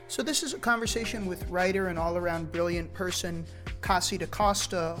So this is a conversation with writer and all-around brilliant person Cassie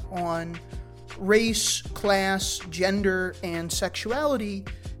Costa on race, class, gender, and sexuality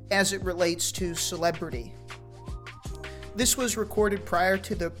as it relates to celebrity. This was recorded prior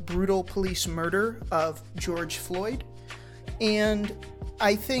to the brutal police murder of George Floyd, and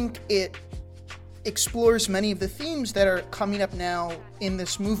I think it explores many of the themes that are coming up now in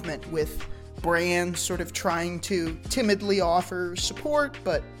this movement, with brands sort of trying to timidly offer support,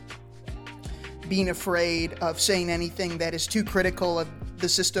 but being afraid of saying anything that is too critical of the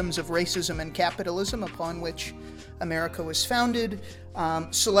systems of racism and capitalism upon which America was founded.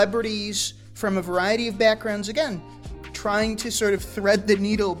 Celebrities from a variety of backgrounds, again, trying to sort of thread the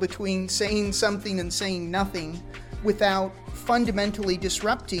needle between saying something and saying nothing without fundamentally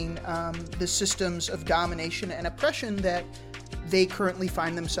disrupting the systems of domination and oppression that they currently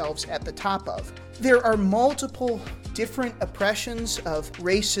find themselves at the top of. There are multiple different oppressions of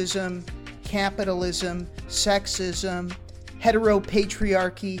racism, capitalism, sexism,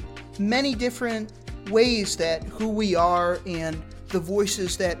 heteropatriarchy, many different ways that who we are and the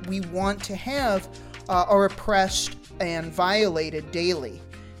voices that we want to have are oppressed and violated daily.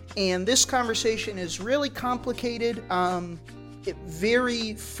 And this conversation is really complicated,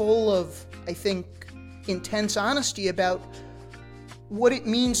 very full of, I think, intense honesty about what it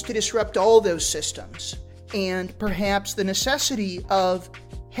means to disrupt all those systems, and perhaps the necessity of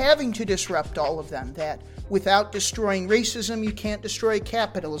having to disrupt all of them, that without destroying racism, you can't destroy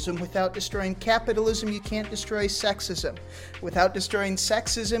capitalism. Without destroying capitalism, you can't destroy sexism. Without destroying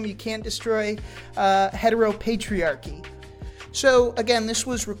sexism, you can't destroy heteropatriarchy. So again, this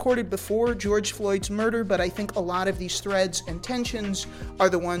was recorded before George Floyd's murder, but I think a lot of these threads and tensions are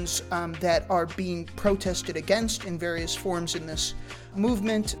the ones that are being protested against in various forms in this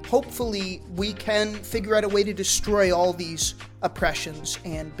movement. Hopefully, we can figure out a way to destroy all these oppressions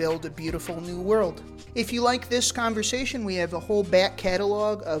and build a beautiful new world. If you like this conversation, we have a whole back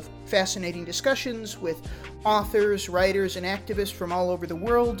catalog of fascinating discussions with authors, writers, and activists from all over the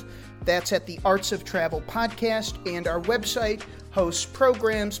world. That's at the Arts of Travel podcast, and our website hosts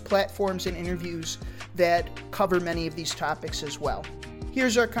programs, platforms, and interviews that cover many of these topics as well.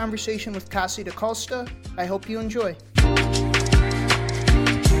 Here's our conversation with Cassie Costa. I hope you enjoy.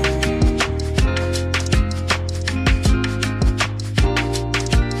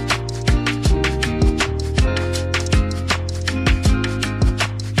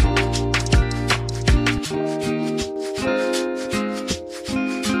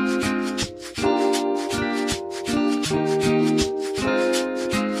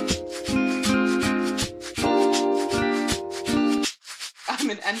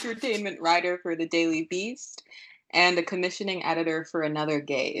 Entertainment writer for The Daily Beast and a commissioning editor for Another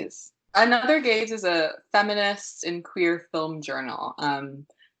Gaze. Another Gaze is a feminist and queer film journal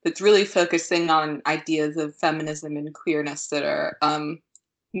that's really focusing on ideas of feminism and queerness that are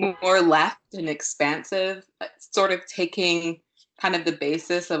more left and expansive, sort of taking kind of the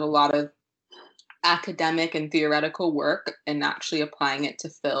basis of a lot of academic and theoretical work and actually applying it to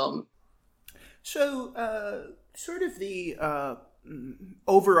film. So, sort of the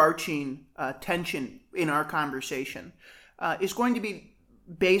overarching tension in our conversation is going to be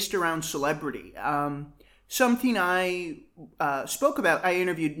based around celebrity. Something I spoke about, I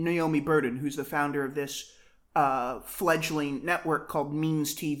interviewed Naomi Burden, who's the founder of this fledgling network called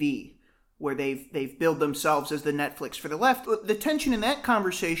Means TV, where they've billed themselves as the Netflix for the left. The tension in that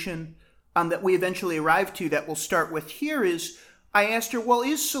conversation that we eventually arrived to, that we'll start with here, is I asked her, well,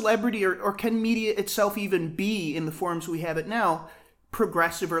 is celebrity or can media itself even be, in the forms we have it now,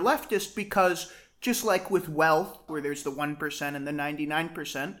 progressive or leftist? Because just like with wealth, where there's the 1% and the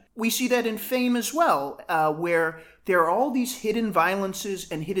 99%, we see that in fame as well, where there are all these hidden violences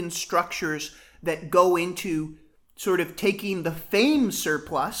and hidden structures that go into sort of taking the fame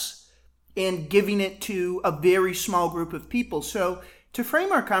surplus and giving it to a very small group of people. So to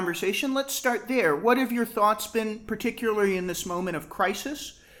frame our conversation, let's start there. What have your thoughts been, particularly in this moment of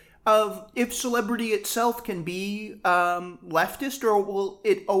crisis, of if celebrity itself can be leftist, or will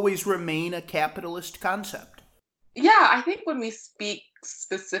it always remain a capitalist concept? Yeah, I think when we speak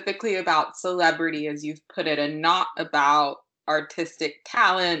specifically about celebrity, as you've put it, and not about artistic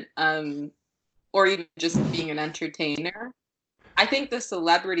talent or even just being an entertainer, I think the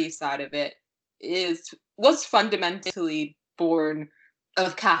celebrity side of it was fundamentally born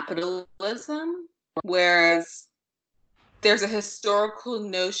of capitalism, whereas there's a historical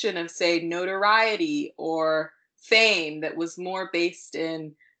notion of, say, notoriety or fame that was more based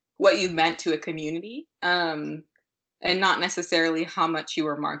in what you meant to a community, and not necessarily how much you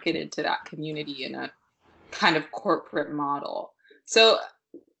were marketed to that community in a kind of corporate model. So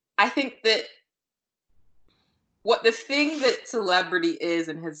I think that what the thing that celebrity is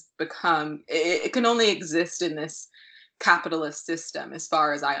and has become, it can only exist in this capitalist system, as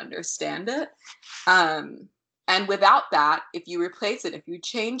far as I understand it. And without that, if you replace it, if you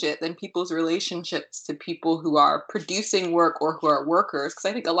change it, then people's relationships to people who are producing work or who are workers, because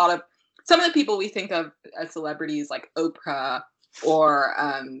I think some of the people we think of as celebrities, like Oprah or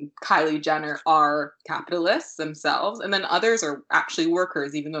Kylie Jenner, are capitalists themselves, and then others are actually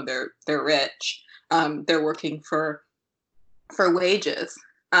workers, even though they're rich. They're working for wages.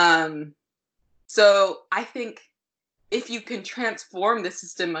 So I think if you can transform the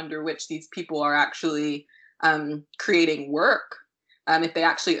system under which these people are actually creating work, if they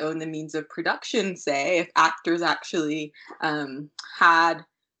actually own the means of production, say, if actors actually had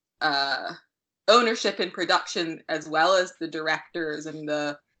ownership in production, as well as the directors and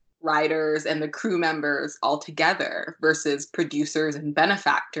the writers and the crew members all together versus producers and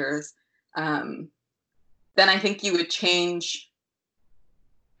benefactors, then I think you would change.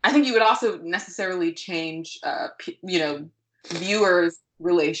 I think you would also necessarily change, viewers'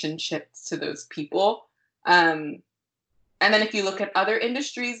 relationships to those people. And then if you look at other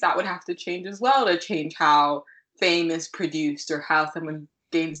industries, that would have to change as well, to change how fame is produced or how someone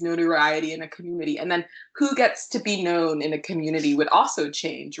gains notoriety in a community. And then who gets to be known in a community would also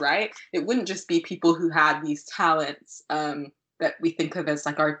change, right? It wouldn't just be people who had these talents that we think of as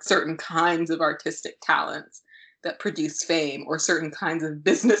like our certain kinds of artistic talents that produce fame, or certain kinds of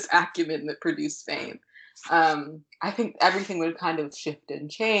business acumen that produce fame. I think everything would kind of shift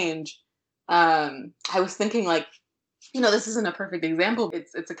and change. I was thinking, like, this isn't a perfect example.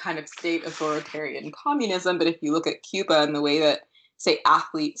 It's a kind of state authoritarian communism, but if you look at Cuba and the way that, say,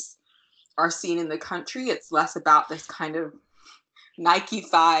 athletes are seen in the country, it's less about this kind of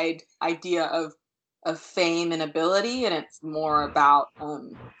Nike-fied idea of fame and ability, and it's more about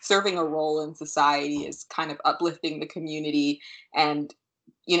serving a role in society, is kind of uplifting the community. And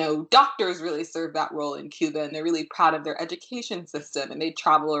doctors really serve that role in Cuba, and they're really proud of their education system, and they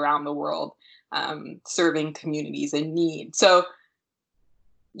travel around the world serving communities in need. So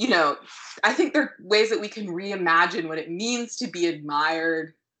I think there are ways that we can reimagine what it means to be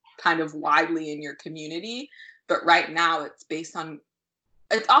admired kind of widely in your community, but right now it's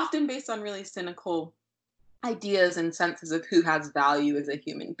often based on really cynical ideas and senses of who has value as a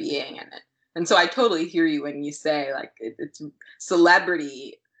human being in it. And so I totally hear you when you say, like, it's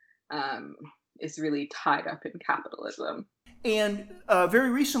celebrity is really tied up in capitalism. And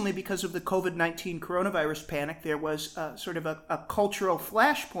very recently, because of the COVID-19 coronavirus panic, there was sort of a cultural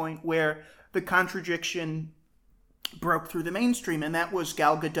flashpoint where the contradiction broke through the mainstream, and that was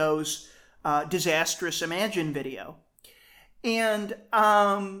Gal Gadot's disastrous Imagine video. And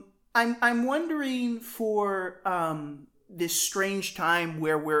I'm wondering, for this strange time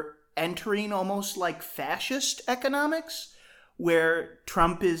where we're entering almost like fascist economics, where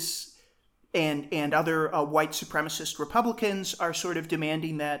Trump is and other white supremacist Republicans are sort of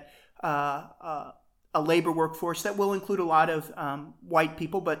demanding that a labor workforce that will include a lot of white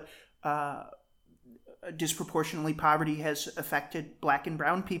people, but disproportionately poverty has affected black and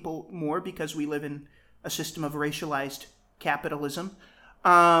brown people more because we live in a system of racialized capitalism,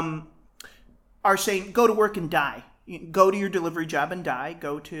 are saying, go to work and die. Go to your delivery job and die.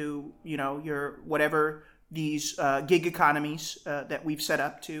 Go to, your whatever these gig economies that we've set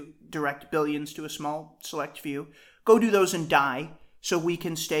up to direct billions to a small select few. Go do those and die so we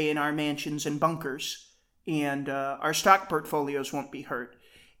can stay in our mansions and bunkers, and our stock portfolios won't be hurt.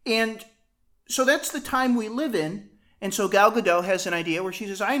 And so that's the time we live in. And so Gal Gadot has an idea where she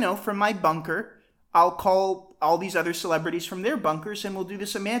says, I know, from my bunker, I'll call all these other celebrities from their bunkers and we'll do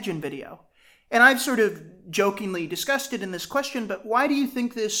this Imagine video. And I've sort of jokingly discussed it in this question, but why do you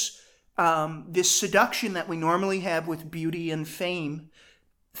think this seduction that we normally have with beauty and fame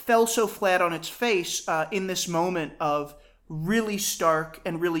fell so flat on its face in this moment of really stark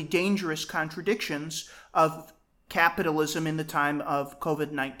and really dangerous contradictions of capitalism in the time of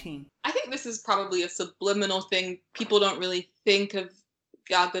COVID-19? I think this is probably a subliminal thing. People don't really think of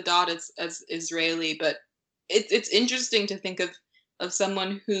Gal Gadot as Israeli, but it's interesting to think of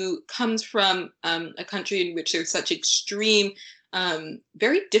someone who comes from a country in which there's such extreme,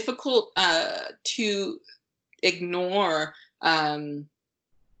 very difficult to ignore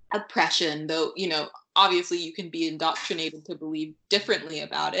oppression, though, obviously you can be indoctrinated to believe differently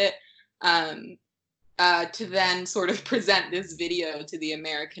about it, to then sort of present this video to the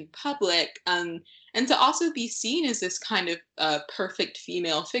American public, and to also be seen as this kind of perfect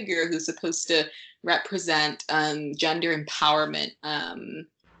female figure who's supposed to represent gender empowerment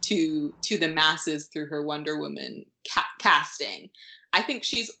to the masses through her Wonder Woman casting. I think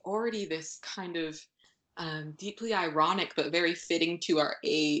she's already this kind of deeply ironic but very fitting to our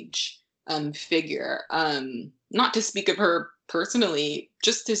age figure. Not to speak of her personally,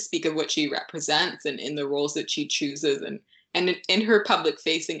 just to speak of what she represents and in the roles that she chooses and in her public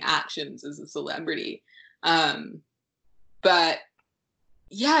facing actions as a celebrity. But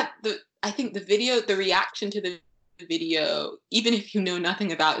yeah, I think the reaction to the video, even if you know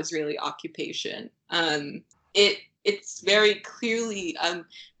nothing about Israeli occupation, it's very clearly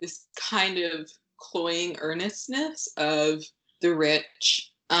this kind of cloying earnestness of the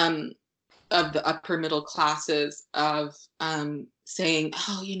rich, of the upper middle classes, of saying,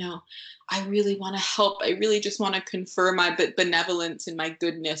 oh, I really want to help. I really just want to confer my benevolence and my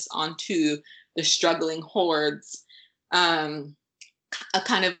goodness onto the struggling hordes. A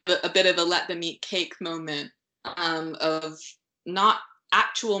kind of a bit of a let them eat cake moment of not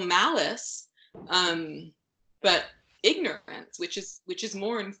actual malice, but ignorance, which is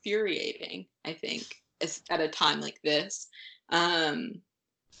more infuriating, I think, at a time like this. And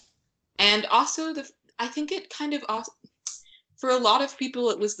also I think it kind of also, for a lot of people,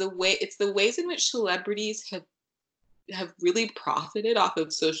 it's the ways in which celebrities have really profited off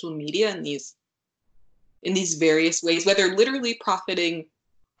of social media in these various ways, whether literally profiting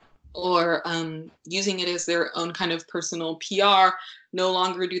or using it as their own kind of personal PR. No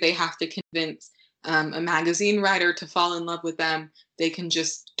longer do they have to convince a magazine writer to fall in love with them. They can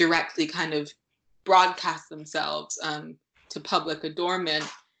just directly kind of broadcast themselves to public adornment.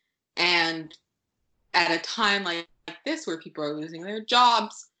 And at a time like this, where people are losing their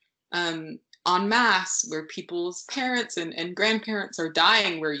jobs en masse, where people's parents and grandparents are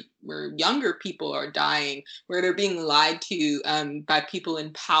dying, where younger people are dying, where they're being lied to by people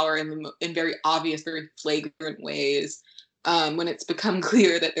in power in very obvious, very flagrant ways, when it's become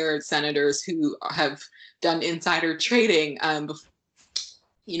clear that there are senators who have done insider trading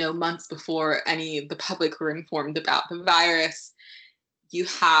months before any of the public were informed about the virus. You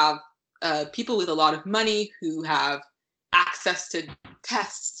have people with a lot of money who have access to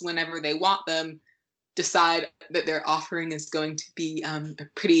tests whenever they want them decide that their offering is going to be a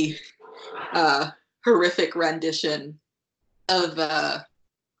pretty horrific rendition of a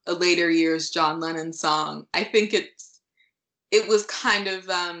later years John Lennon song. I think it was kind of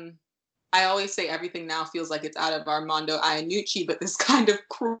I always say everything now feels like it's out of Armando Iannucci, but this kind of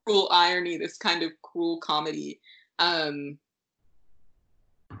cruel irony, this kind of cruel comedy,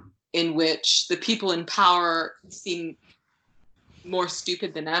 in which the people in power seem more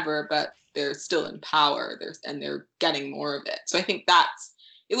stupid than ever, but they're still in power, and they're getting more of it. So I think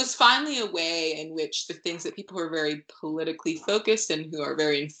it was finally a way in which the things that people who are very politically focused and who are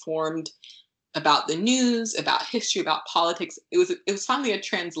very informed about the news, about history, about politics, it was finally a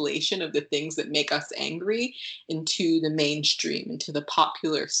translation of the things that make us angry into the mainstream, into the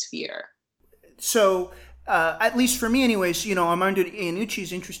popular sphere. So, at least for me anyways, Armando Iannucci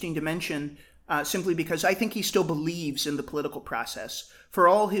is interesting to mention, simply because I think he still believes in the political process. For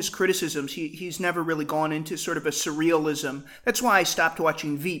all his criticisms, he's never really gone into sort of a surrealism. That's why I stopped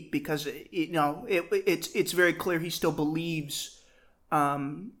watching Veep, because it's very clear he still believes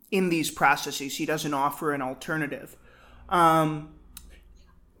in these processes. He doesn't offer an alternative. I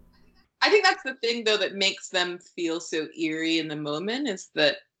think that's the thing, though, that makes them feel so eerie in the moment, is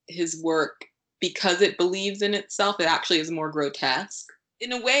that his work, because it believes in itself, it actually is more grotesque.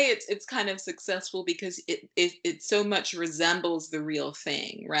 In a way, it's kind of successful because it so much resembles the real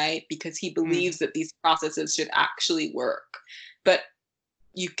thing, right? Because he believes that these processes should actually work. But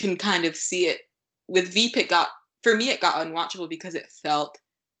you can kind of see it with Veep. For me, it got unwatchable because it felt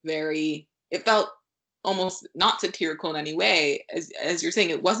almost not satirical in any way. As you're saying,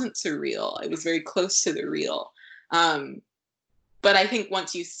 it wasn't surreal. It was very close to the real. But I think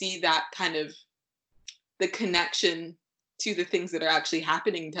once you see that kind of the connection to the things that are actually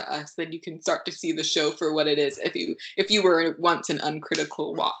happening to us, then you can start to see the show for what it is, if you were once an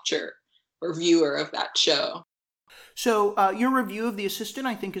uncritical watcher or viewer of that show. So your review of The Assistant,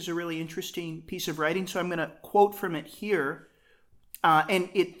 I think, is a really interesting piece of writing, so I'm going to quote from it here.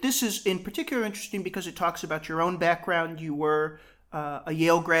 This is in particular interesting because it talks about your own background. You were a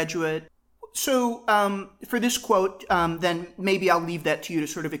Yale graduate. So for this quote, then maybe I'll leave that to you to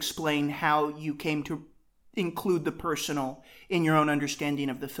sort of explain how you came to include the personal in your own understanding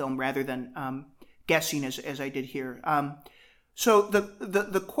of the film rather than guessing as I did here. So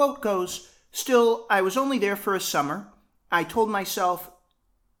the quote goes, "Still, I was only there for a summer. I told myself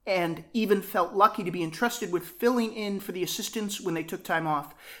and even felt lucky to be entrusted with filling in for the assistants when they took time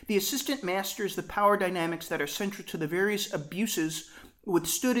off. The assistant masters the power dynamics that are central to the various abuses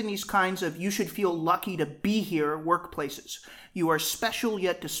withstood in these kinds of "you should feel lucky to be here" workplaces. You are special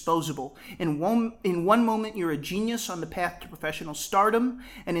yet disposable. In one moment, you're a genius on the path to professional stardom,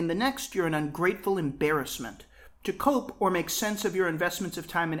 and in the next, you're an ungrateful embarrassment. To cope or make sense of your investments of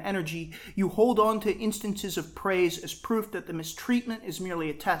time and energy, you hold on to instances of praise as proof that the mistreatment is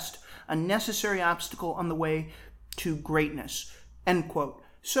merely a test, a necessary obstacle on the way to greatness. End quote.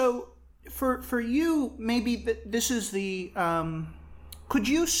 So, for you, maybe this is the... could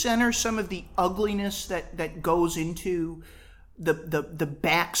you center some of the ugliness that goes into the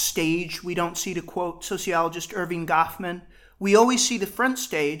backstage we don't see, to quote sociologist Irving Goffman? We always see the front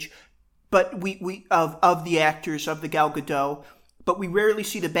stage, but we of the actors, of the Gal Gadot, but we rarely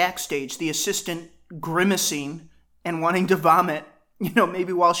see the backstage, the assistant grimacing and wanting to vomit,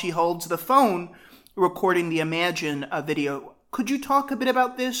 maybe while she holds the phone recording the Imagine video. Could you talk a bit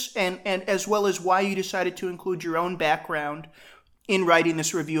about this, and as well as why you decided to include your own background in writing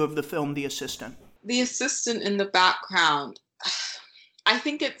this review of the film, The Assistant? The assistant in the background, I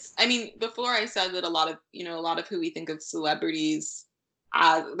think before I said that a lot of who we think of celebrities,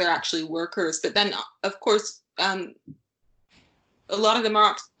 they're actually workers, but then of course a lot of them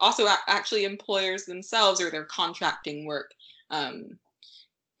are also actually employers themselves, or they're contracting work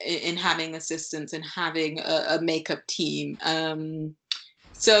in having assistants and having a makeup team.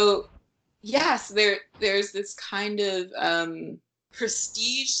 So yes, there's this kind of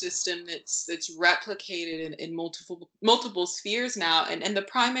prestige system that's replicated in multiple spheres now, and the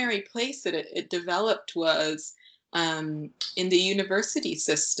primary place that it developed was in the university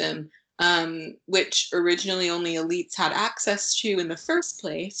system, which originally only elites had access to in the first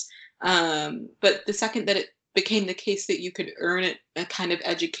place, but the second that it became the case that you could earn a kind of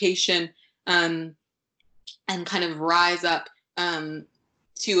education and kind of rise up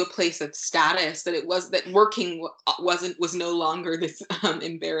to a place of status, that working was no longer this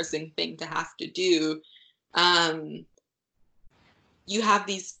embarrassing thing to have to do. You have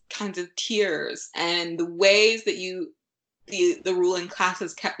these kinds of tiers, and the ways that the ruling class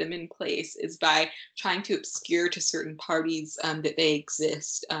has kept them in place is by trying to obscure to certain parties that they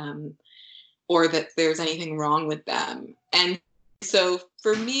exist, or that there's anything wrong with them. And so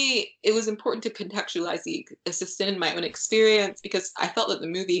for me, it was important to contextualize the assistant in my own experience, because I felt that the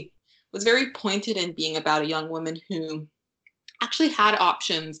movie was very pointed in being about a young woman who actually had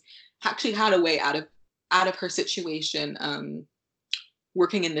options, actually had a way out of her situation,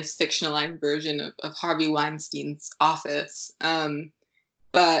 working in this fictionalized version of Harvey Weinstein's office.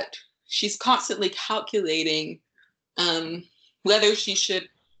 But she's constantly calculating whether she should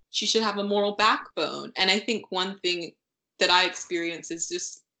have a moral backbone. And I think one thing that I experience is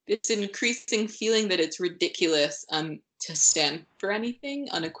just this increasing feeling that it's ridiculous to stand for anything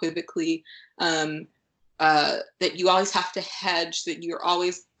unequivocally, that you always have to hedge, that you're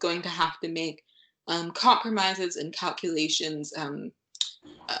always going to have to make compromises and calculations, and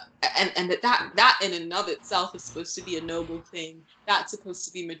that in and of itself is supposed to be a noble thing. That's supposed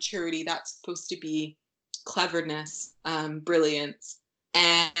to be maturity. That's supposed to be cleverness, brilliance.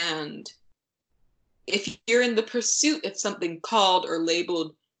 And if you're in the pursuit of something called or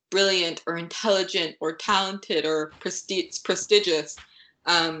labeled brilliant or intelligent or talented or prestigious,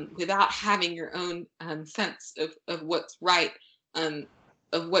 without having your own sense of what's right,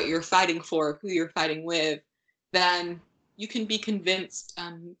 of what you're fighting for, who you're fighting with, then you can be convinced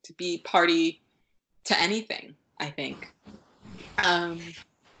to be party to anything, I think.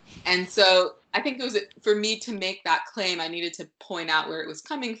 And so I think it was, for me to make that claim, I needed to point out where it was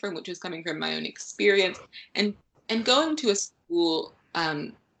coming from, which was coming from my own experience. And going to a school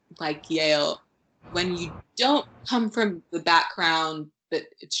like Yale, when you don't come from the background that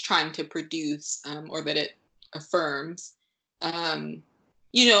it's trying to produce, or that it affirms, I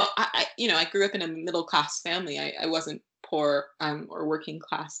grew up in a middle class family. I wasn't poor or working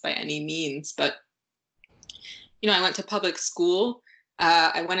class by any means, but I went to public school.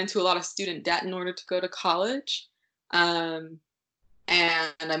 I went into a lot of student debt in order to go to college, and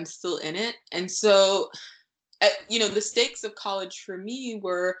I'm still in it. And so, the stakes of college for me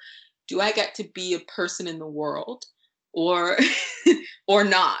were, do I get to be a person in the world, or or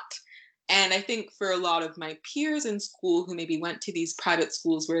not? And I think for a lot of my peers in school who maybe went to these private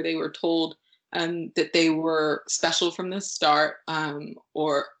schools where they were told that they were special from the start,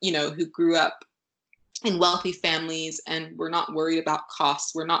 or who grew up in wealthy families and were not worried about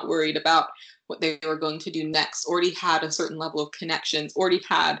costs, were not worried about what they were going to do next, already had a certain level of connections, already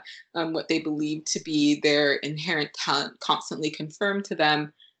had what they believed to be their inherent talent constantly confirmed to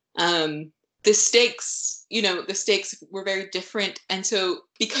them. the stakes, the stakes were very different. And so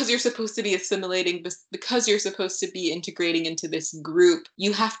because you're supposed to be assimilating, because you're supposed to be integrating into this group,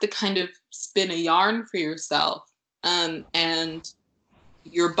 you have to kind of spin a yarn for yourself. And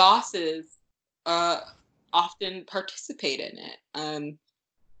your bosses often participate in it.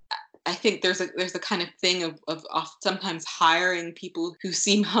 I think there's a kind of thing of sometimes hiring people who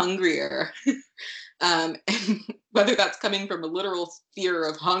seem hungrier. And whether that's coming from a literal fear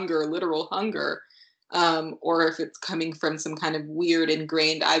of hunger, literal hunger, or if it's coming from some kind of weird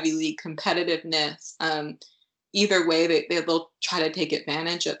ingrained Ivy League competitiveness, either way, they'll try to take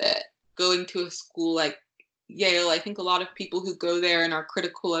advantage of it. Going to a school like Yale, I think a lot of people who go there and are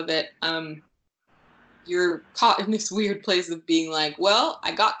critical of it, you're caught in this weird place of being like, well,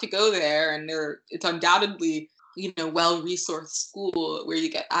 I got to go there, and it's undoubtedly well-resourced school where you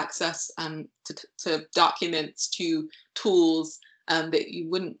get access to documents, to tools that you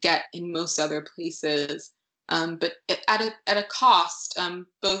wouldn't get in most other places, but at a cost,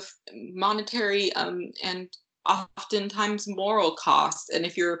 both monetary and oftentimes moral cost. And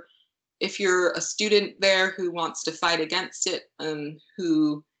if you're a student there who wants to fight against it,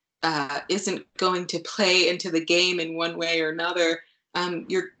 who isn't going to play into the game in one way or another,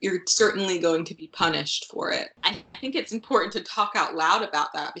 you're certainly going to be punished for it. I think it's important to talk out loud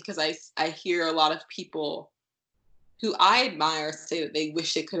about that, because I hear a lot of people who I admire say that they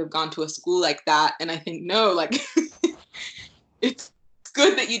wish they could have gone to a school like that. And I think, no, like, it's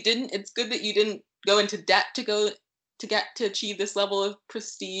good that you didn't. It's good that you didn't go into debt to get to achieve this level of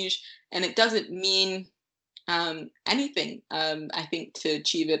prestige. And it doesn't mean anything, I think, to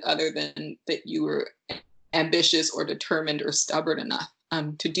achieve it, other than that you were ambitious or determined or stubborn enough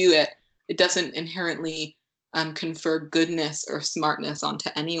to do it. It doesn't inherently confer goodness or smartness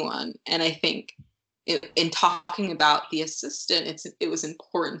onto anyone. And I think in talking about the assistant, it was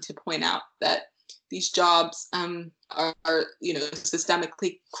important to point out that these jobs are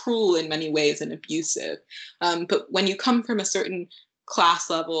systemically cruel in many ways and abusive. But when you come from a certain class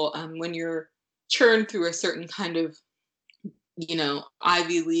level, when you're churned through a certain kind of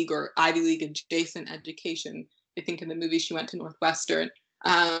Ivy League or Ivy League adjacent education. I think in the movie she went to Northwestern.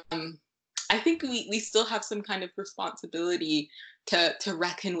 I think we still have some kind of responsibility to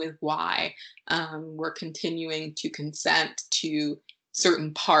reckon with why we're continuing to consent to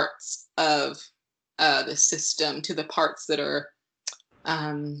certain parts of the system, to the parts that are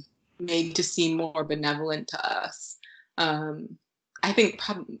made to seem more benevolent to us. I think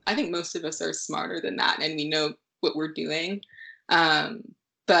most of us are smarter than that, and we know what we're doing.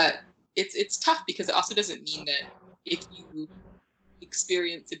 But it's tough, because it also doesn't mean that if you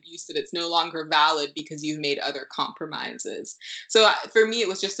experience abuse that it's no longer valid because you've made other compromises. So for me, it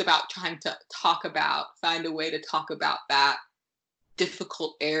was just about trying to find a way to talk about that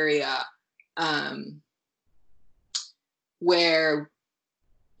difficult area, where,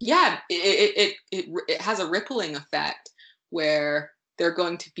 it has a rippling effect, where there are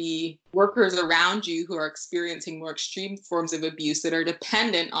going to be workers around you who are experiencing more extreme forms of abuse that are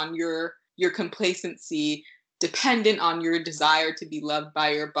dependent on your complacency, dependent on your desire to be loved by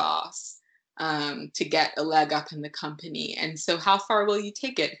your boss, to get a leg up in the company. And so how far will you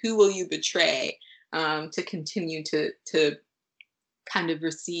take it? Who will you betray to continue to kind of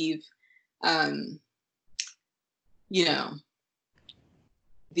receive,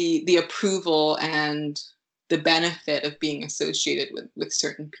 the approval and the benefit of being associated with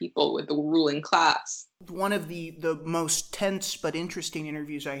certain people, with the ruling class. One of the most tense but interesting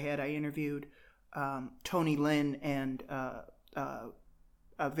interviews I interviewed Tony Lin and a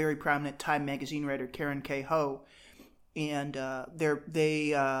very prominent Time magazine writer, Karen K. Ho, and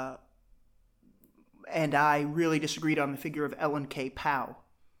they and I really disagreed on the figure of Ellen K. Powell,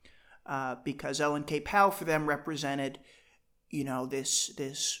 because Ellen K. Powell for them represented,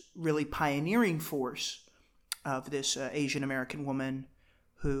 this really pioneering force of this Asian American woman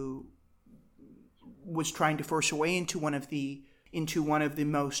who was trying to force her way into one of the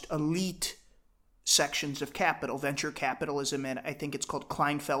most elite sections of capital, venture capitalism, and I think it's called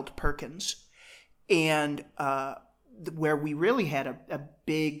Kleinfeld Perkins, and where we really had a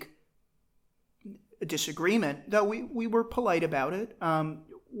big disagreement, though we were polite about it,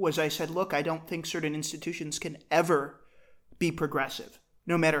 was I said, look, I don't think certain institutions can ever be progressive,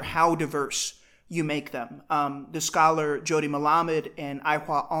 no matter how diverse you make them. The scholar Jody Malamed and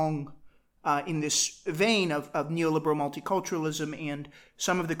Ai-Hua Ong, in this vein of neoliberal multiculturalism and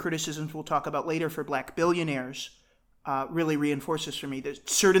some of the criticisms we'll talk about later for black billionaires, really reinforces for me that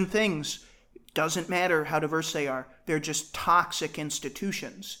certain things, doesn't matter how diverse they are, they're just toxic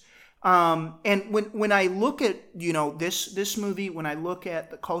institutions. And when I look at, this movie, when I look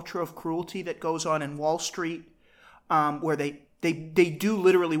at the culture of cruelty that goes on in Wall Street, where they do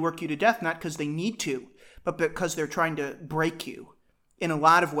literally work you to death, not because they need to, but because they're trying to break you in a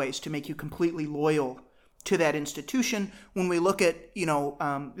lot of ways to make you completely loyal to that institution. When we look at,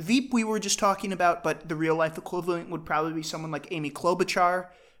 Veep, we were just talking about, but the real life equivalent would probably be someone like Amy Klobuchar,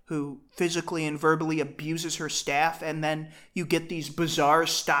 who physically and verbally abuses her staff, and then you get these bizarre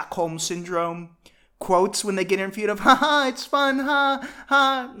Stockholm Syndrome quotes when they get interviewed of, ha ha, it's fun, ha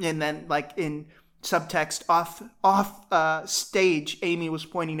ha, and then like in subtext off stage, Amy was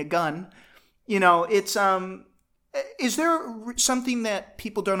pointing a gun. It's is there something that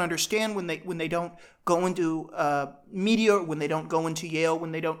people don't understand when they don't go into media, when they don't go into Yale,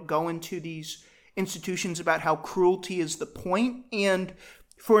 when they don't go into these institutions about how cruelty is the point? And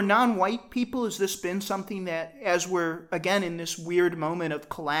for non-white people, has this been something that, as we're, again, in this weird moment of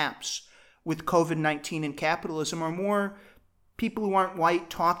collapse with COVID-19 and capitalism, are more people who aren't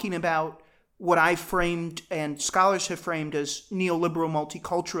white talking about what I've framed and scholars have framed as neoliberal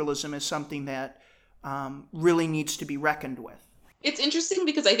multiculturalism as something that really needs to be reckoned with? It's interesting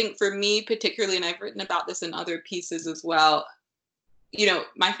because I think for me particularly, and I've written about this in other pieces as well,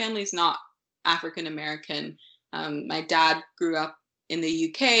 my family's not African American. My dad grew up in the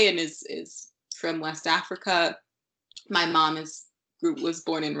UK and is from West Africa. My mom was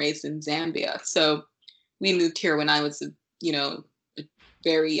born and raised in Zambia. So we moved here when I was a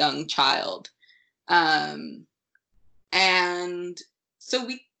very young child. And so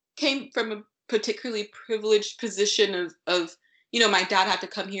we came from a particularly privileged position of my dad had to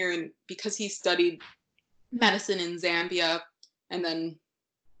come here, and because he studied medicine in Zambia and then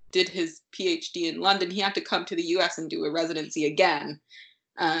did his PhD in London, he had to come to the US and do a residency again,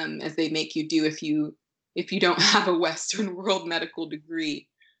 as they make you do if you don't have a Western world medical degree.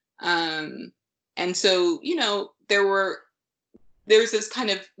 And so, there's this kind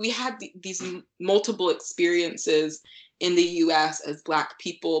of, we had these multiple experiences in the US as Black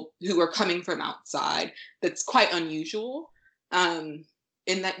people who are coming from outside that's quite unusual.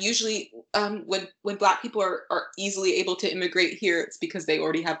 In that usually when Black people are easily able to immigrate here, it's because they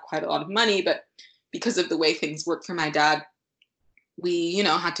already have quite a lot of money. But because of the way things work for my dad, we,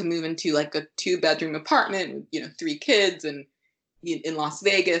 had to move into like a 2-bedroom apartment with, 3 kids and in Las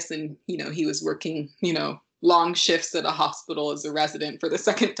Vegas. And, he was working, long shifts at a hospital as a resident for the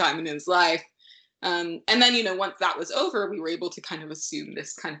second time in his life. And then, once that was over, we were able to kind of assume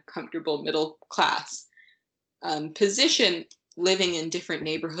this kind of comfortable middle class position, living in different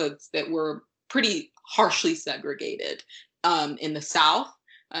neighborhoods that were pretty harshly segregated in the South,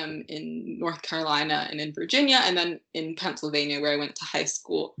 in North Carolina and in Virginia, and then in Pennsylvania, where I went to high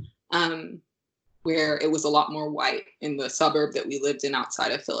school, where it was a lot more white in the suburb that we lived in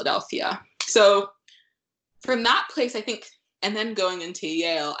outside of Philadelphia. So from that place, I think, and then going into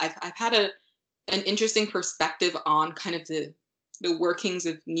Yale, I've had an interesting perspective on kind of the workings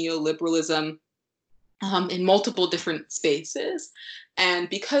of neoliberalism in multiple different spaces. And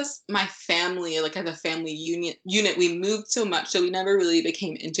because my family, like as a family unit, we moved so much, so we never really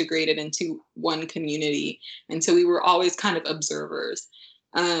became integrated into one community. And so we were always kind of observers.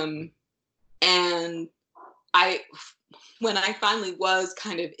 And when I finally was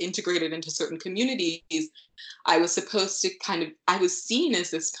kind of integrated into certain communities, I was seen as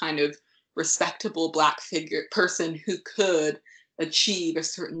this kind of respectable Black person who could achieve a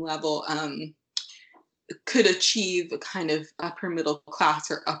certain level, could achieve a kind of upper middle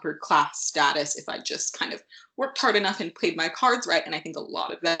class or upper class status if I just kind of worked hard enough and played my cards right. And I think a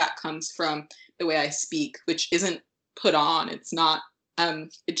lot of that comes from the way I speak, which isn't put on. It's not,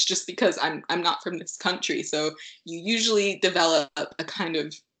 it's just because I'm not from this country. So you usually develop a kind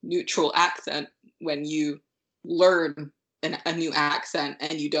of neutral accent when you learn a new accent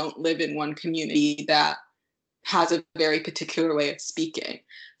and you don't live in one community that has a very particular way of speaking.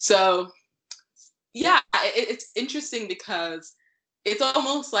 So yeah, it's interesting because it's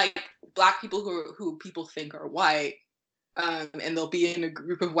almost like Black people who people think are white, and they'll be in a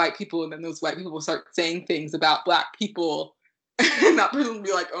group of white people, and then those white people will start saying things about Black people, and that person will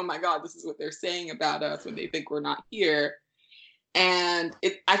be like, "Oh my God, this is what they're saying about us," when they think we're not here. And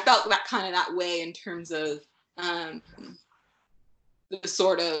I felt that way in terms of the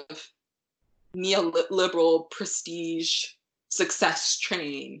sort of neoliberal prestige success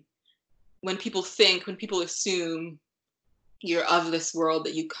train. When people assume you're of this world,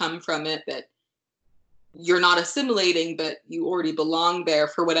 that you come from it, that you're not assimilating, but you already belong there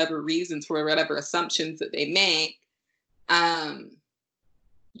for whatever reasons, for whatever assumptions that they make,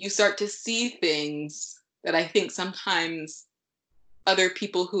 you start to see things that I think sometimes other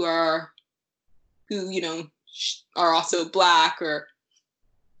people who are also Black, or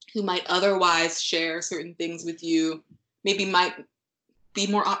who might otherwise share certain things with you, maybe might be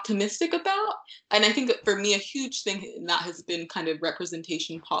more optimistic about. And I think that for me, a huge thing in that has been kind of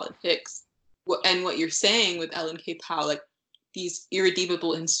representation politics. And what you're saying with Ellen K. Powell, like these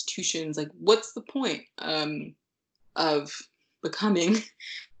irredeemable institutions, like what's the point of becoming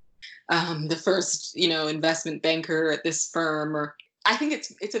the first, investment banker at this firm? Or I think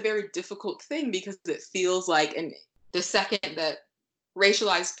it's a very difficult thing, because it feels like, and the second that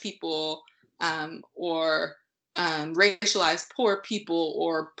racialized people or racialized poor people,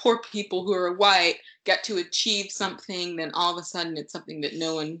 or poor people who are white, get to achieve something, then all of a sudden it's something that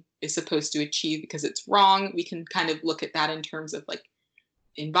no one is supposed to achieve because it's wrong. We can kind of look at that in terms of like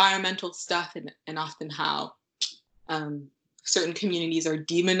environmental stuff, and often how certain communities are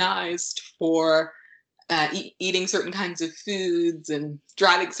demonized for eating certain kinds of foods and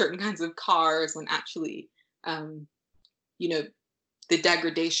driving certain kinds of cars, when actually the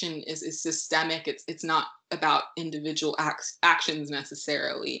degradation is systemic. It's not about individual actions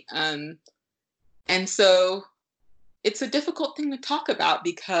necessarily. And so it's a difficult thing to talk about,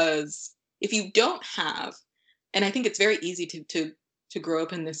 because if you don't have, and I think it's very easy to grow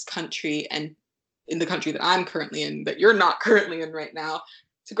up in this country, and in the country that I'm currently in, that you're not currently in right now,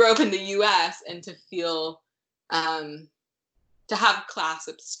 to grow up in the US and to feel, to have class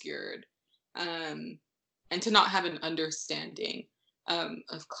obscured, and to not have an understanding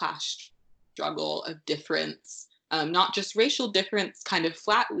of class struggle, of difference, not just racial difference kind of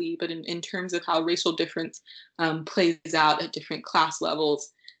flatly, but in terms of how racial difference plays out at different class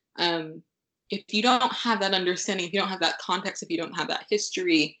levels. If you don't have that understanding, if you don't have that context, if you don't have that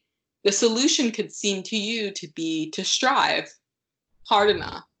history, the solution could seem to you to be to strive hard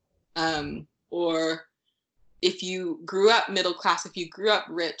enough. Or if you grew up middle class, if you grew up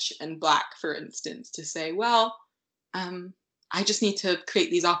rich and Black, for instance, to say, well, I just need to create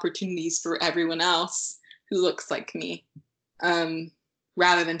these opportunities for everyone else who looks like me,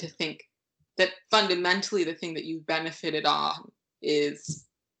 rather than to think that fundamentally the thing that you've benefited on is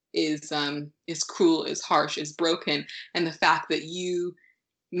cruel, is harsh, is broken, and the fact that you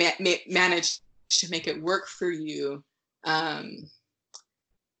managed to make it work for you,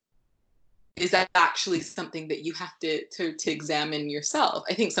 is that actually something that you have to examine yourself.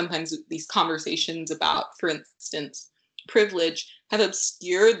 I think sometimes these conversations about, for instance, privilege have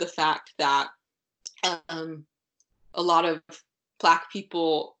obscured the fact that a lot of Black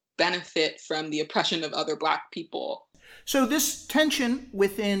people benefit from the oppression of other Black people. So this tension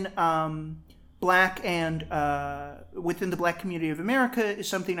within Black and within the Black community of America is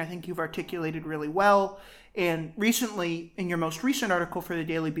something I think you've articulated really well. And recently, in your most recent article for the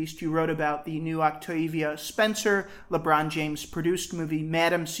Daily Beast, you wrote about the new Octavia Spencer, LeBron James produced movie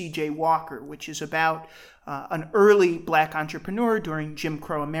Madam C.J. Walker, which is about an early Black entrepreneur during Jim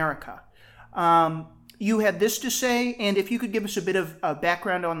Crow America. You had this to say, and if you could give us a bit of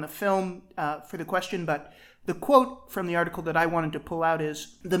background on the film for the question, but the quote from the article that I wanted to pull out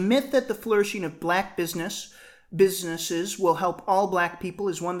is, "The myth that the flourishing of Black businesses will help all Black people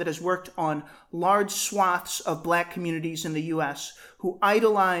is one that has worked on large swaths of Black communities in the U.S. who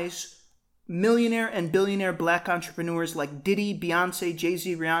idolize millionaire and billionaire Black entrepreneurs like Diddy, Beyonce,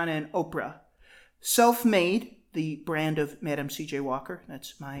 Jay-Z, Rihanna, and Oprah. Self-Made," the brand of Madam C.J. Walker,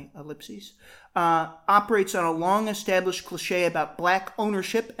 that's my ellipses, operates on a long-established cliche about Black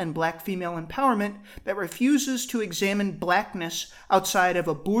ownership and Black female empowerment that refuses to examine Blackness outside of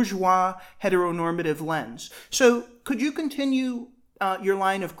a bourgeois heteronormative lens. So could you continue your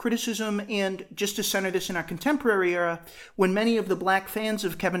line of criticism, and just to center this in our contemporary era, when many of the Black fans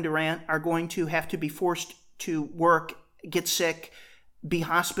of Kevin Durant are going to have to be forced to work, get sick, be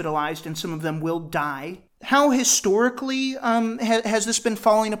hospitalized, and some of them will die. How historically has this been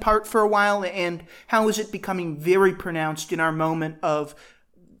falling apart for a while, and how is it becoming very pronounced in our moment of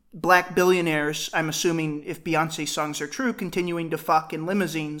Black billionaires, I'm assuming if Beyonce's songs are true, continuing to fuck in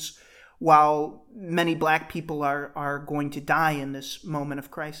limousines while many Black people are going to die in this moment of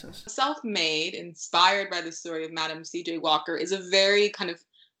crisis? Self-Made, inspired by the story of Madam C.J. Walker, is a very kind of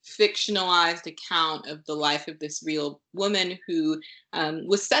fictionalized account of the life of this real woman who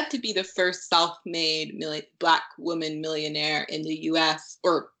was said to be the first self-made Black woman millionaire in the US,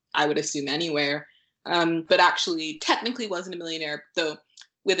 or I would assume anywhere, but actually technically wasn't a millionaire, though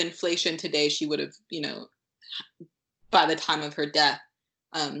with inflation today she would have, by the time of her death,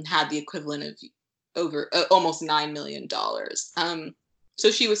 had the equivalent of over almost $9 million.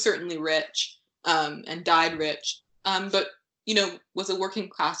 So she was certainly rich and died rich, but was a working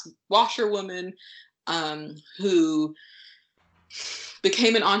class washerwoman who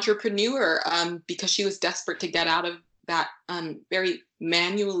became an entrepreneur because she was desperate to get out of that very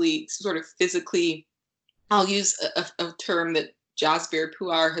manually, sort of physically, I'll use a term that Jasbir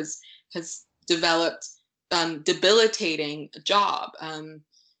Puar has developed, debilitating job.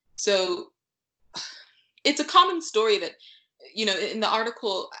 So it's a common story that, in the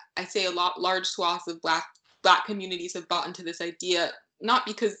article, I say large swaths of Black communities have bought into this idea, not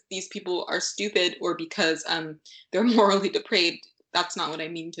because these people are stupid or because they're morally depraved. That's not what I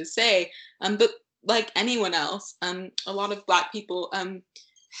mean to say. But like anyone else, a lot of Black people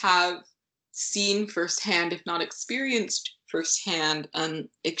have seen firsthand, if not experienced firsthand,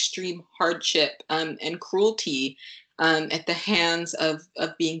 extreme hardship and cruelty at the hands of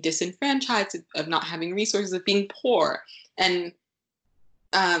being disenfranchised, of not having resources, of being poor. And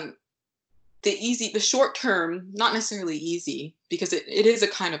the short term, not necessarily easy, because it is a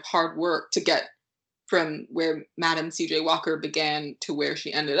kind of hard work to get from where Madam C.J. Walker began to where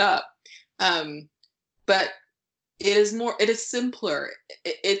she ended up. But it is simpler.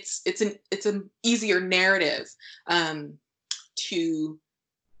 It's an easier narrative to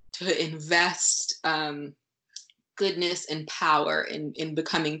invest goodness and power in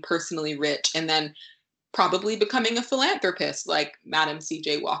becoming personally rich, and then probably becoming a philanthropist like Madam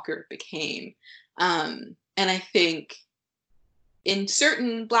C.J. Walker became. And I think in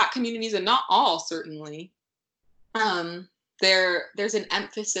certain Black communities, and not all certainly, there's an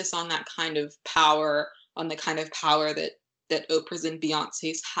emphasis on that kind of power, on the kind of power that Oprah's and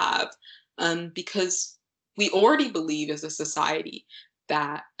Beyonce's have, because we already believe as a society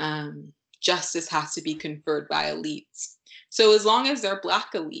that justice has to be conferred by elites. So as long as they're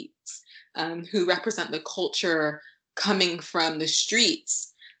Black elites who represent the culture coming from the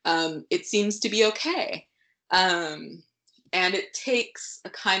streets, it seems to be okay. And it takes a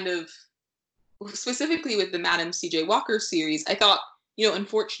kind of, specifically with the Madam C.J. Walker series, I thought,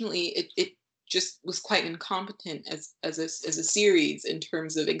 unfortunately, it just was quite incompetent as a series in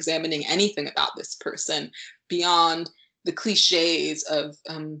terms of examining anything about this person beyond the cliches of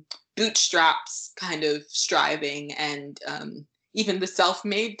bootstraps kind of striving and even the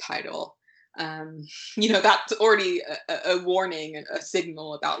self-made title. That's already a warning and a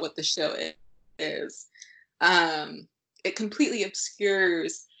signal about what the show is. It completely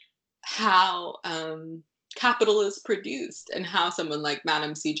obscures how capital is produced and how someone like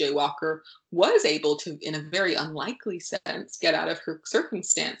Madam C.J. Walker was able to, in a very unlikely sense, get out of her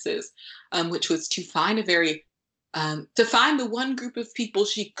circumstances, which was to find the one group of people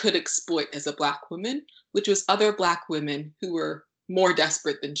she could exploit as a Black woman, which was other Black women who were more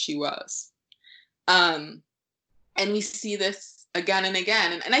desperate than she was. And we see this again and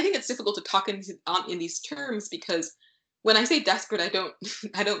again. And I think it's difficult to talk in these terms, because when I say desperate,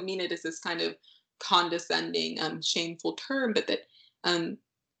 I don't mean it as this kind of condescending, shameful term, but that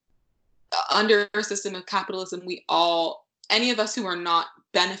under a system of capitalism, any of us who are not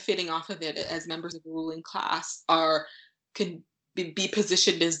benefiting off of it as members of the ruling class can be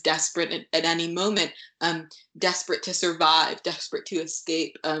positioned as desperate at any moment, desperate to survive, desperate to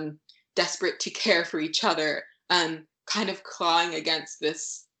escape, desperate to care for each other, kind of clawing against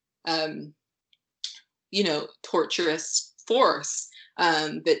this, torturous force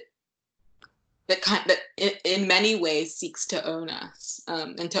that in many ways seeks to own us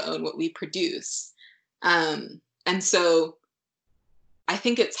and to own what we produce. And so I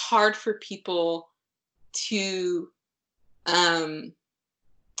think it's hard for people to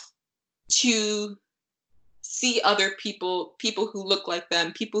see other people who look like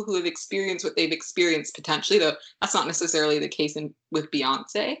them, people who have experienced what they've experienced potentially, though that's not necessarily the case with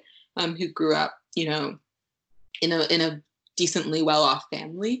Beyonce, who grew up, in a decently well-off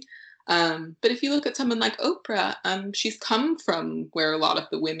family. But if you look at someone like Oprah, she's come from where a lot of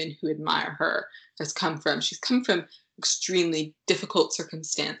the women who admire her has come from. She's come from extremely difficult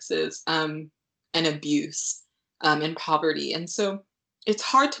circumstances and abuse and poverty. And so it's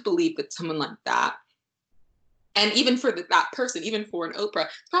hard to believe that someone like that, and even for that person, even for an Oprah,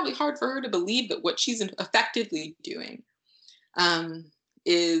 it's probably hard for her to believe that what she's effectively doing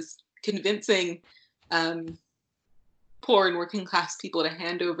is convincing poor and working class people to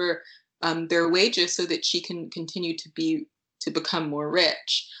hand over their wages so that she can continue to become more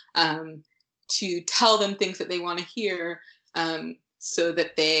rich, to tell them things that they want to hear, so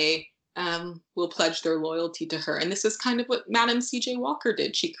that they will pledge their loyalty to her. And this is kind of what Madam C.J. Walker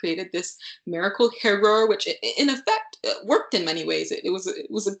did. She created this miracle hair, which in effect worked in many ways. It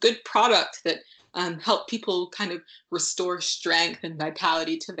was a good product that helped people kind of restore strength and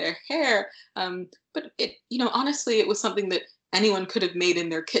vitality to their hair. But honestly, it was something that anyone could have made in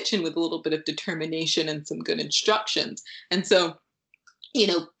their kitchen with a little bit of determination and some good instructions. And so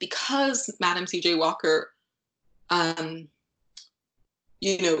because Madam C.J. Walker, um,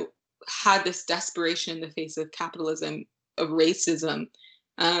 had this desperation in the face of capitalism, of racism,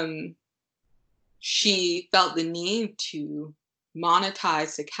 um, she felt the need to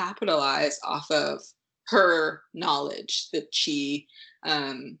monetize, to capitalize off of her knowledge that she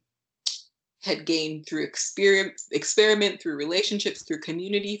had gained through experiment, through relationships, through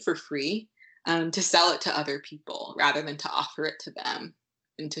community for free, to sell it to other people rather than to offer it to them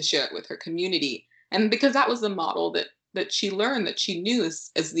and to share it with her community. And because that was the model that she learned, that she knew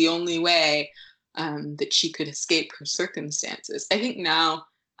as the only way that she could escape her circumstances. I think now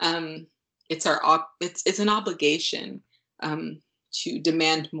it's an obligation to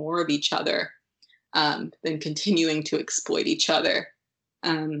demand more of each other than continuing to exploit each other.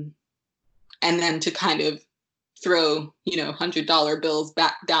 And then to kind of throw, $100 bills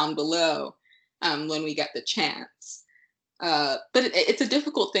back down below when we get the chance. But it's a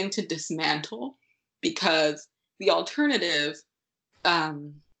difficult thing to dismantle because the alternative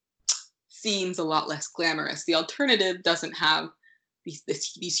seems a lot less glamorous. The alternative doesn't have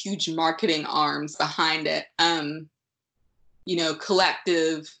these huge marketing arms behind it.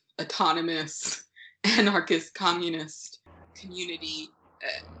 Collective, autonomous, anarchist, communist community.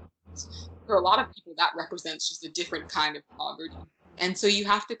 For a lot of people, that represents just a different kind of poverty. And so you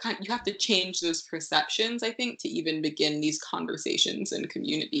have to change those perceptions, I think, to even begin these conversations in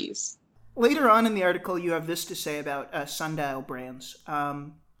communities. Later on in the article, you have this to say about sundial brands.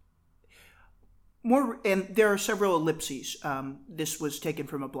 And there are several ellipses. This was taken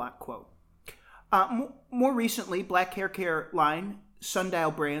from a Black quote. More recently, Black hair care line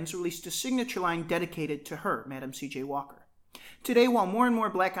Sundial Brands released a signature line dedicated to her, Madam C.J. Walker. Today, while more and more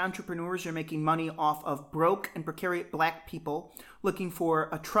Black entrepreneurs are making money off of broke and precarious Black people looking for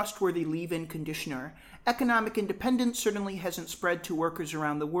a trustworthy leave-in conditioner, economic independence certainly hasn't spread to workers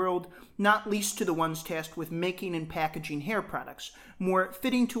around the world, not least to the ones tasked with making and packaging hair products. More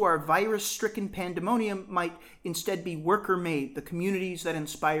fitting to our virus-stricken pandemonium might instead be worker-made, the communities that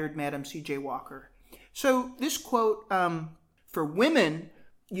inspired Madam C.J. Walker. So this quote, for women,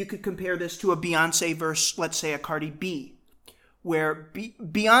 you could compare this to a Beyonce versus, let's say, a Cardi B, where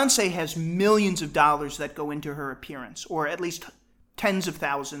Beyonce has millions of dollars that go into her appearance, or at least tens of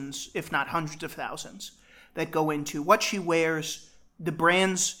thousands, if not hundreds of thousands, that go into what she wears, the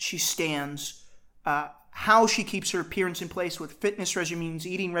brands she stands, how she keeps her appearance in place with fitness regimens,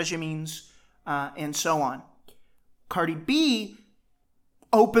 eating regimens, and so on. Cardi B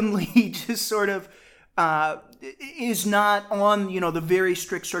openly just sort of is not on, the very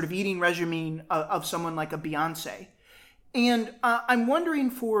strict sort of eating regimen of someone like a Beyonce. And I'm wondering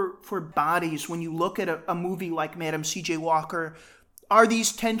for bodies, when you look at a movie like Madam C.J. Walker, are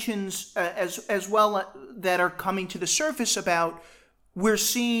these tensions as well that are coming to the surface about we're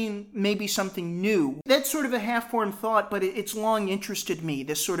seeing maybe something new? That's sort of a half-formed thought, but it's long interested me,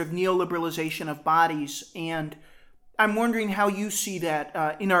 this sort of neoliberalization of bodies. And I'm wondering how you see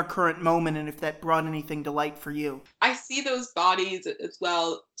that in our current moment and if that brought anything to light for you. I see those bodies as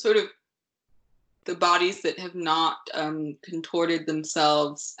well, sort of the bodies that have not contorted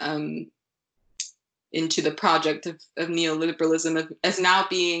themselves into the project of neoliberalism as now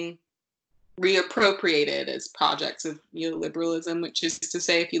being reappropriated as projects of neoliberalism, which is to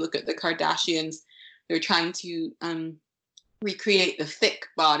say, if you look at the Kardashians, they're trying to recreate the thick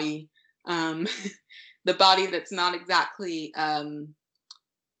body, the body that's not exactly,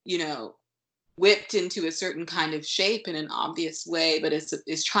 whipped into a certain kind of shape in an obvious way, but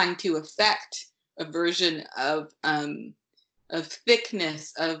is trying to affect a version of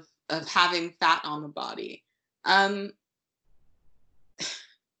thickness, of having fat on the body,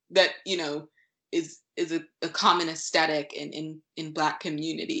 that is a common aesthetic in Black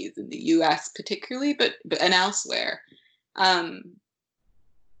communities in the U.S. particularly, but and elsewhere.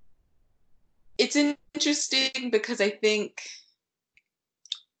 It's interesting because I think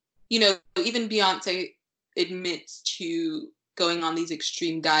even Beyonce admits to going on these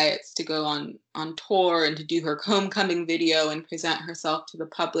extreme diets to go on tour and to do her homecoming video and present herself to the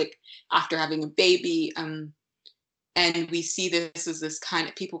public after having a baby. And we see this as this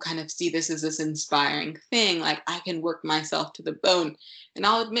people kind of see this as this inspiring thing, like I can work myself to the bone. And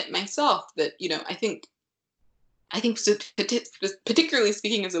I'll admit myself that, I think particularly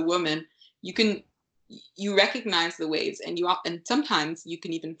speaking as a woman, you recognize the ways, and sometimes you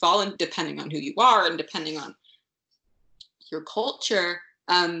can even fall in, depending on who you are and depending on your culture,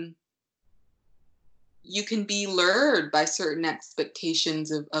 you can be lured by certain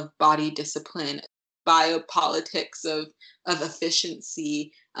expectations of body discipline, biopolitics of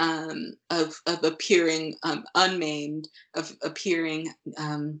efficiency, of appearing unmaimed, of appearing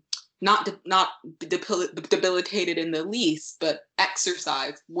not debilitated in the least, but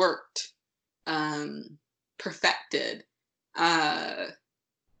exercised, worked, perfected.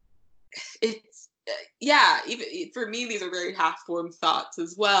 It's even for me, these are very half-formed thoughts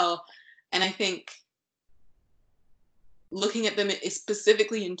as well, and I think looking at them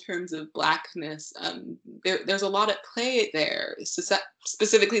specifically in terms of Blackness, there's a lot at play there.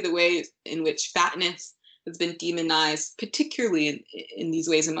 Specifically, the ways in which fatness has been demonized, particularly in these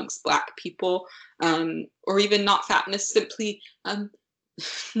ways amongst Black people, or even not fatness, simply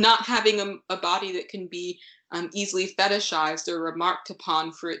not having a body that can be easily fetishized or remarked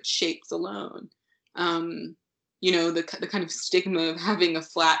upon for its shapes alone. The kind of stigma of having a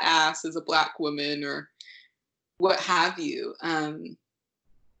flat ass as a Black woman or what have you. I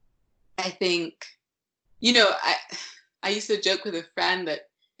think, I used to joke with a friend that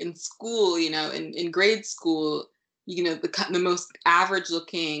in school, in grade school, the most average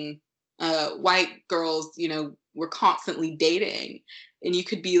looking white girls, were constantly dating, and you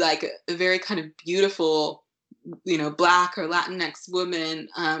could be like a very kind of beautiful, Black or Latinx woman,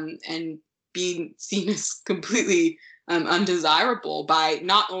 and being seen as completely undesirable by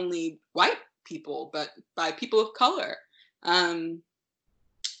not only white people, but by people of color. And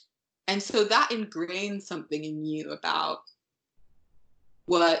so that ingrains something in you about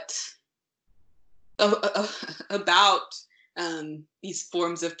about these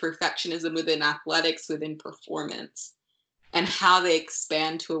forms of perfectionism within athletics, within performance, and how they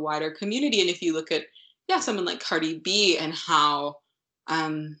expand to a wider community. And if you look at, someone like Cardi B and how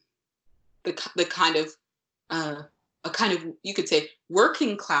the kind of a kind of, you could say,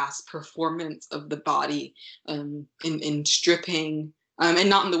 working class performance of the body in stripping, and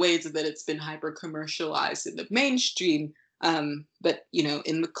not in the ways that it's been hyper commercialized in the mainstream, but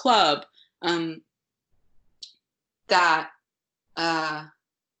in the club, that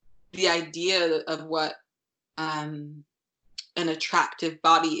the idea of what an attractive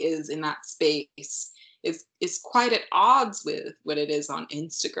body is in that space is quite at odds with what it is on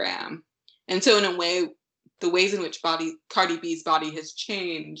Instagram. And so in a way, the ways in which Cardi B's body has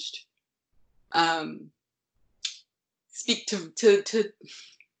changed speak to the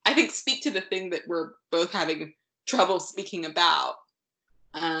thing that we're both having trouble speaking about.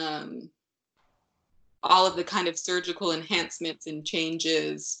 All of the kind of surgical enhancements and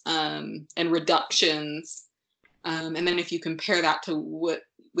changes and reductions. And then if you compare that to what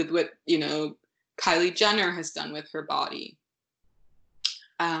Kylie Jenner has done with her body.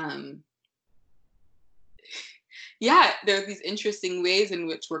 There are these interesting ways in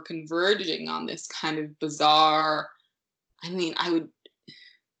which we're converging on this kind of bizarre, kind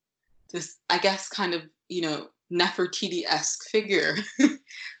of, Nefertiti-esque figure,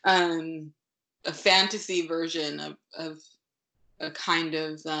 a fantasy version of a kind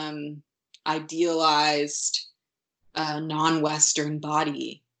of idealized non-Western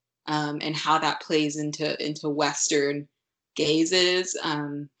body, and how that plays into Western gazes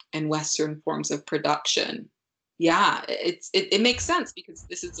and Western forms of production. It makes sense because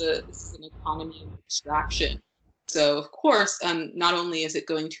this is an economy of extraction. So of course, not only is it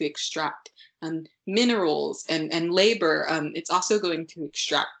going to extract minerals and labor, it's also going to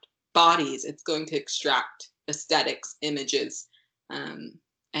extract bodies. It's going to extract aesthetics, images, and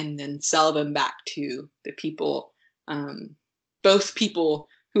then sell them back to the people, both people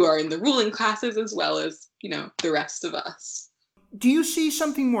who are in the ruling classes as well as, the rest of us. Do you see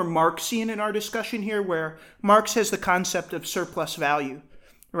something more Marxian in our discussion here, where Marx has the concept of surplus value,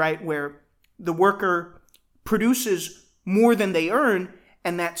 right? Where the worker produces more than they earn,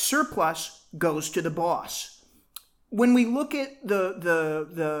 and that surplus goes to the boss. When we look at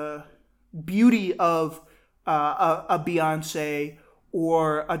the beauty of a Beyonce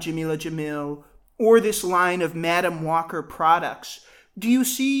or a Jamila Jamil or this line of Madam Walker products, do you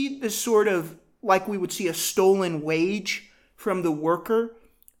see this sort of, like we would see a stolen wage from the worker,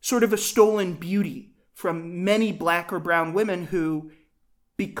 sort of a stolen beauty from many Black or brown women who,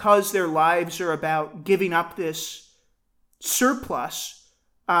 because their lives are about giving up this surplus,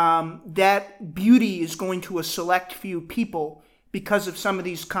 that beauty is going to a select few people because of some of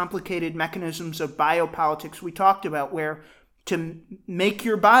these complicated mechanisms of biopolitics we talked about, where to make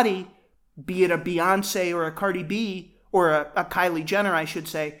your body, be it a Beyonce or a Cardi B or a Kylie Jenner, I should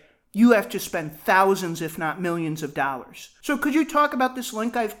say, you have to spend thousands, if not millions of dollars. So could you talk about this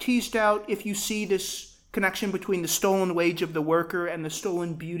link I've teased out, if you see this connection between the stolen wage of the worker and the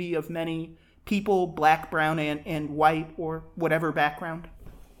stolen beauty of many people, Black, brown, and white, or whatever background?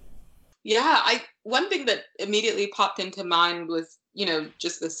 Yeah, one thing that immediately popped into mind was,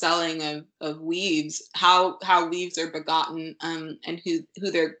 just the selling of weaves, how weaves are begotten, and who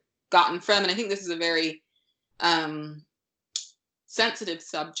they're gotten from. And I think this is a very um, sensitive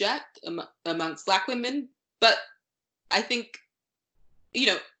subject amongst Black women. But I think, you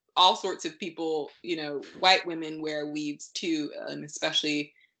know, all sorts of people, white women wear weaves too, and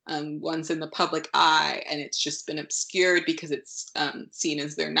especially ones in the public eye, and it's just been obscured because it's seen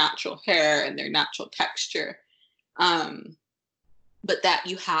as their natural hair and their natural texture. Um, but that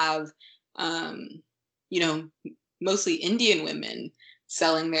you have, um, you know, mostly Indian women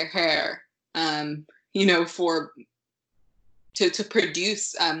selling their hair, for to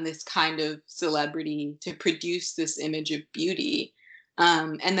produce this kind of celebrity, to produce this image of beauty.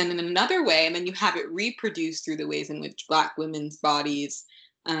 And then in another way, and then you have it reproduced through the ways in which Black women's bodies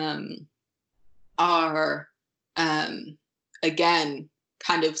um, are, again,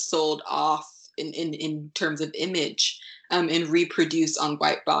 kind of sold off in terms of image, and reproduced on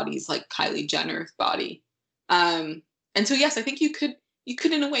white bodies like Kylie Jenner's body. And so, yes, I think you could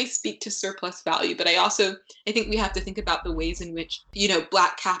in a way speak to surplus value, but I think we have to think about the ways in which,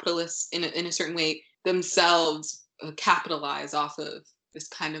 Black capitalists in a certain way themselves capitalize off of this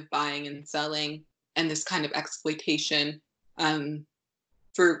kind of buying and selling and this kind of exploitation,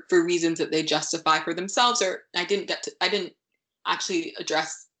 for reasons that they justify for themselves. Or I didn't actually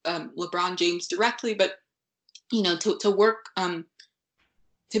address LeBron James directly, but to work,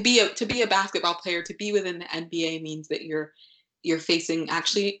 to be a basketball player, to be within the NBA means that you're facing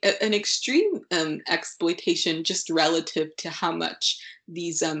actually an extreme exploitation, just relative to how much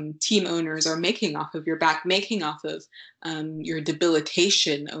these team owners are making off of your back, making off of your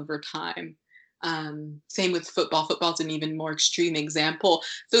debilitation over time. Same with football. Football's an even more extreme example.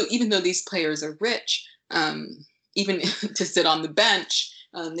 So even though these players are rich, even to sit on the bench,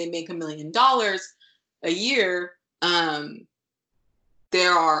 they make $1 million a year.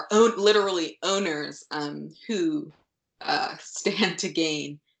 There are literally owners who stand to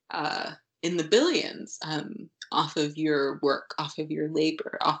gain in the billions off of your work, off of your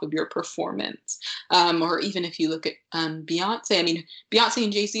labor, off of your performance. Or even if you look at Beyonce, I mean, Beyonce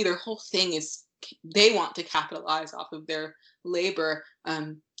and Jay-Z, their whole thing is they want to capitalize off of their labor,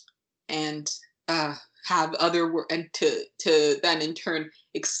 and have other work, and to then in turn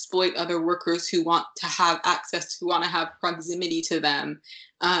exploit other workers who want to have access, who want to have proximity to them,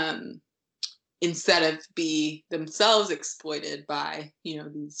 instead of be themselves exploited by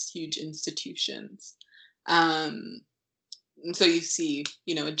these huge institutions. And so you see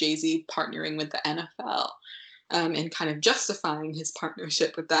a Jay-Z partnering with the NFL, and kind of justifying his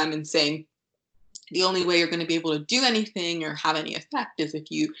partnership with them and saying the only way you're going to be able to do anything or have any effect is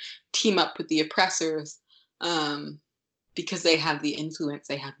if you team up with the oppressors, because they have the influence,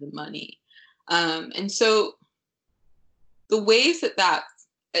 they have the money. And so the ways that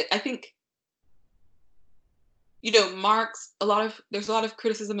I think, Marx, there's a lot of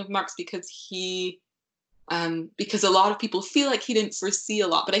criticism of Marx because because a lot of people feel like he didn't foresee a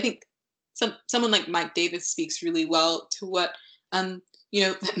lot. But I think someone like Mike Davis speaks really well to what,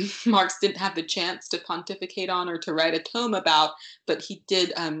 Marx didn't have the chance to pontificate on or to write a tome about, but he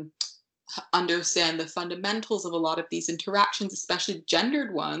did understand the fundamentals of a lot of these interactions, especially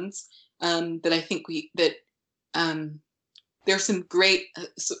gendered ones, that I think there's some great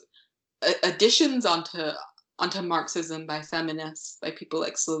additions onto Marxism by feminists, by people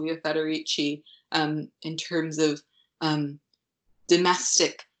like Silvia Federici, in terms of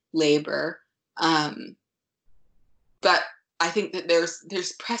domestic labor. But I think that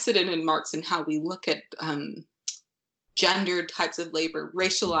there's precedent in Marx in how we look at gendered types of labor,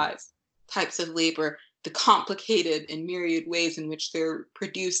 racialized types of labor, the complicated and myriad ways in which they're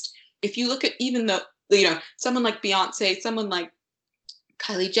produced. If you look at even someone like Beyonce, someone like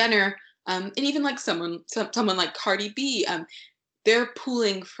Kylie Jenner, and even like someone like Cardi B, they're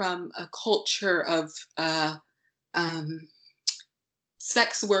pulling from a culture of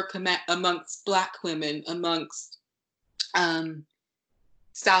sex work amongst Black women, amongst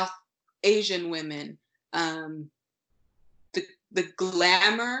South Asian women. The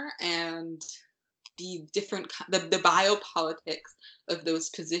glamour and the biopolitics of those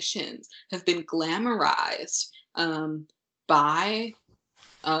positions have been glamorized by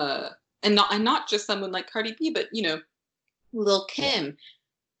and not just someone like Cardi B, but Lil Kim.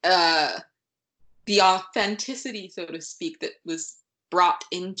 The authenticity, so to speak, that was brought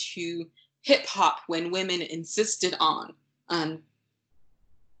into hip hop when women insisted on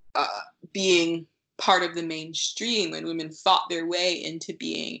being part of the mainstream, when women fought their way into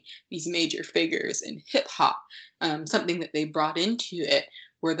being these major figures in hip hop, something that they brought into it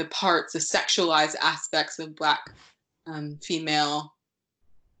were the parts, the sexualized aspects of Black female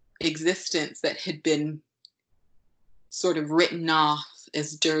existence that had been sort of written off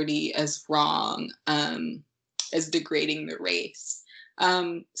as dirty, as wrong, as degrading the race.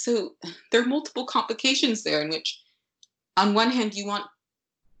 So there are multiple complications there in which, on one hand, you want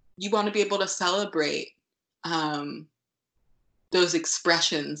to be able to celebrate those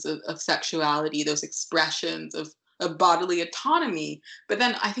expressions of sexuality, those expressions of bodily autonomy. But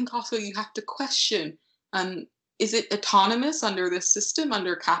then I think also you have to question, is it autonomous under this system,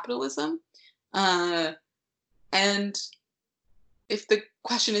 under capitalism? And if the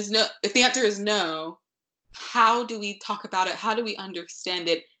question is no, if the answer is no, how do we talk about it? How do we understand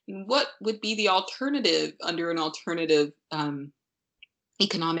it? And what would be the alternative under an alternative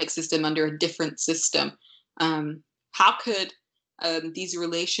economic system, under a different system? How could these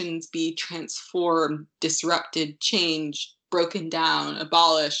relations be transformed, disrupted, changed, broken down,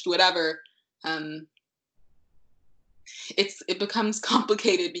 abolished, whatever? It becomes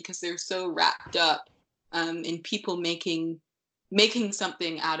complicated because they're so wrapped up in people making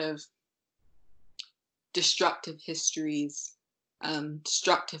something out of destructive histories,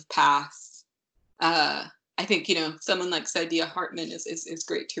 destructive pasts. I think, someone like Saidiya Hartman is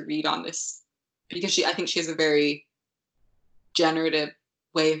great to read on this, because I think she has a very generative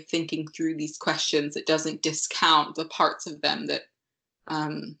way of thinking through these questions. It doesn't discount the parts of them that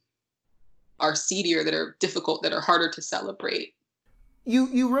are seedier, that are difficult, that are harder to celebrate.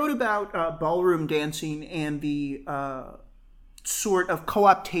 You wrote about ballroom dancing and the sort of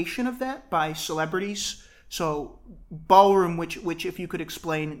co-optation of that by celebrities. So ballroom, which if you could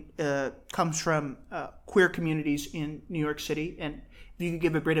explain, comes from queer communities in New York City, and if you could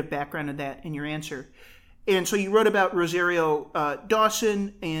give a bit of background on that in your answer. And so you wrote about Rosario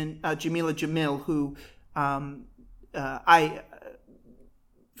Dawson and Jamila Jamil, who I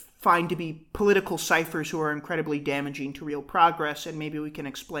find to be political ciphers who are incredibly damaging to real progress, and maybe we can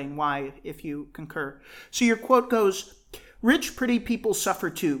explain why if you concur. So your quote goes, "Rich, pretty people suffer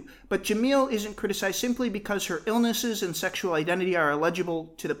too, but Jamil isn't criticized simply because her illnesses and sexual identity are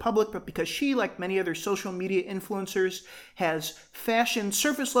illegible to the public, but because she, like many other social media influencers, has fashioned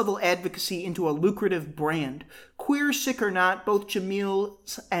surface-level advocacy into a lucrative brand. Queer, sick or not, both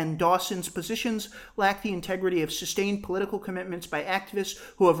Jamil's and Dawson's positions lack the integrity of sustained political commitments by activists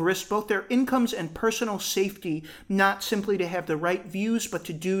who have risked both their incomes and personal safety, not simply to have the right views, but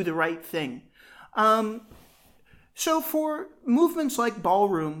to do the right thing." So for movements like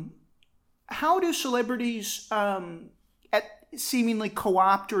ballroom, how do celebrities seemingly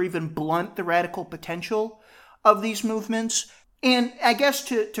co-opt or even blunt the radical potential of these movements? And I guess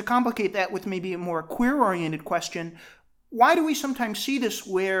to complicate that with maybe a more queer-oriented question, why do we sometimes see this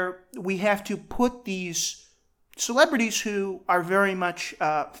where we have to put these celebrities who are very much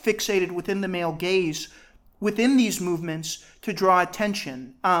fixated within the male gaze within these movements to draw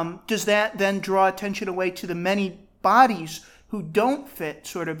attention? Does that then draw attention away to the many bodies who don't fit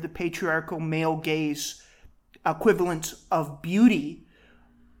sort of the patriarchal male gaze equivalent of beauty?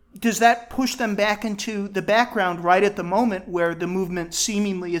 Does that push them back into the background right at the moment where the movement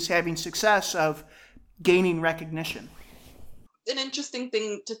seemingly is having success of gaining recognition? An interesting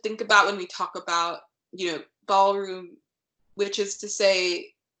thing to think about when we talk about, ballroom, which is to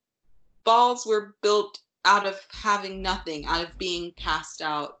say balls were built out of having nothing, out of being cast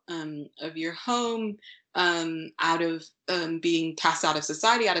out of your home, out of being cast out of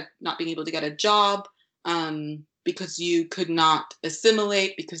society, out of not being able to get a job, because you could not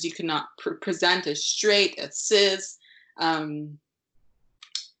assimilate, because you could not present as straight, as cis,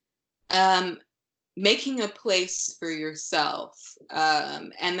 making a place for yourself,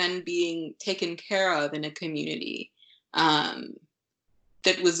 and then being taken care of in a community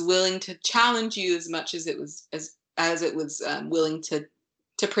that was willing to challenge you as much as it was as it was willing to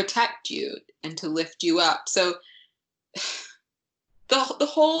protect you and to lift you up. So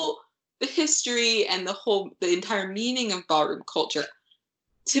the history and the entire meaning of ballroom culture,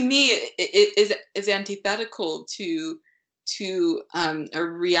 to me, it is antithetical to a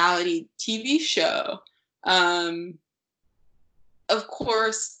reality TV show. Of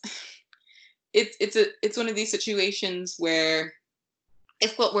course, it's one of these situations where,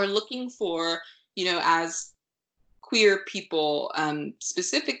 if what we're looking for, as queer people,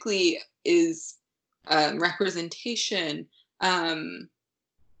 specifically is representation,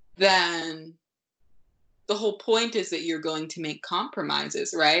 then the whole point is that you're going to make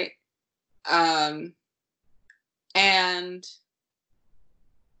compromises, right? And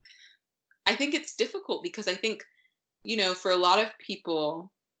I think it's difficult because I think, for a lot of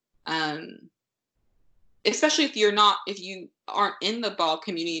people, especially if you aren't in the ball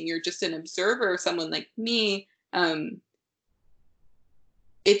community and you're just an observer, someone like me,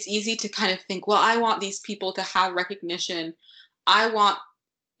 it's easy to kind of think, well, I want these people to have recognition. I want,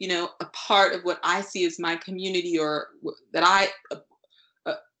 a part of what I see as my community, or that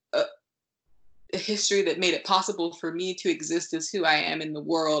a history that made it possible for me to exist as who I am in the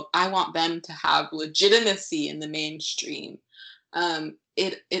world. I want them to have legitimacy in the mainstream.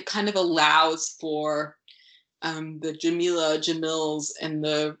 It kind of allows for the Jamila Jamils and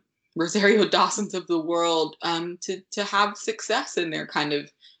the Rosario Dawsons of the world to have success in their kind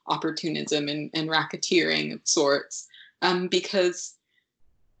of opportunism and racketeering of sorts, because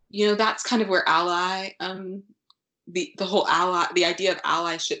that's kind of where the idea of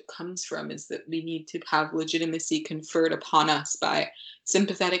allyship comes from, is that we need to have legitimacy conferred upon us by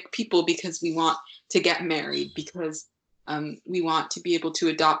sympathetic people because we want to get married, because we want to be able to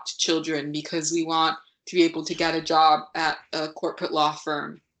adopt children, because we want to be able to get a job at a corporate law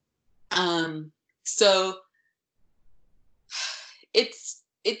firm. So it's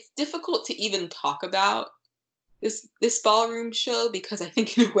difficult to even talk about this ballroom show, because I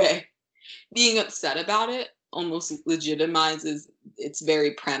think in a way being upset about it almost legitimizes its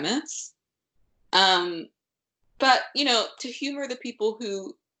very premise. But to humor the people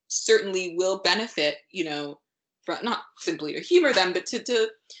who certainly will benefit, from, not simply to humor them, but to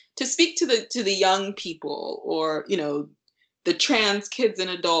speak to the young people, or the trans kids and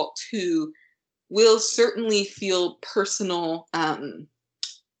adults who will certainly feel personal,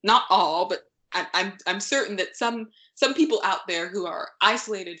 not all, but I'm certain that some people out there who are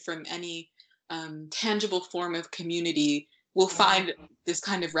isolated from any tangible form of community will find this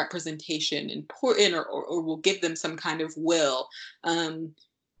kind of representation important, or will give them some kind of will.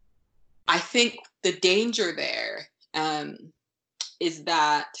 I think the danger there is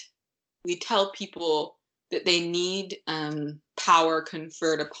that we tell people that they need power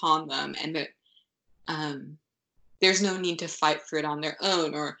conferred upon them, and that there's no need to fight for it on their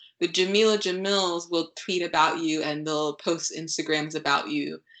own. Or the Jamila Jamils will tweet about you, and they'll post Instagrams about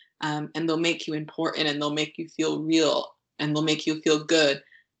you, and they'll make you important, and they'll make you feel real, and they'll make you feel good.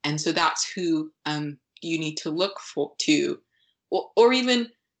 And so that's who you need to look to, or even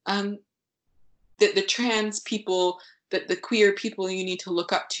the trans people, that the queer people you need to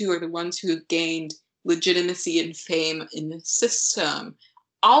look up to are the ones who have gained legitimacy and fame in the system.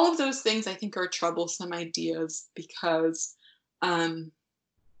 All of those things I think are troublesome ideas, because they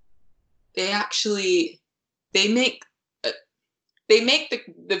make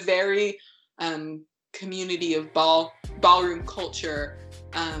the very community of ballroom culture,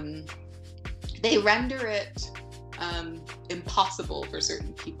 they render it impossible for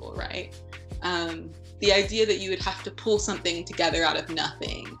certain people, right? The idea that you would have to pull something together out of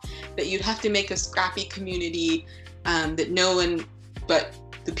nothing, that you'd have to make a scrappy community that no one but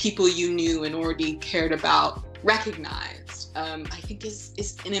the people you knew and already cared about recognized, I think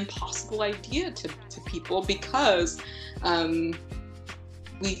is an impossible idea to people, because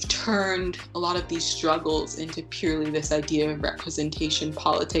we've turned a lot of these struggles into purely this idea of representation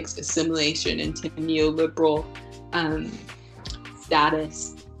politics, assimilation into neoliberal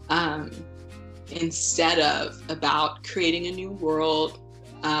status, instead of about creating a new world,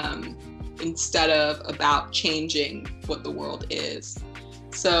 instead of about changing what the world is.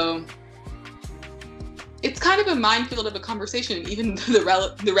 So it's kind of a minefield of a conversation, even the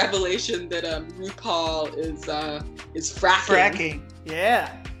revelation that RuPaul is fracking.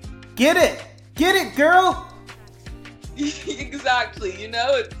 Yeah. Get it, girl. Exactly.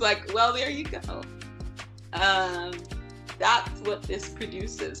 It's like, well, there you go. That's what this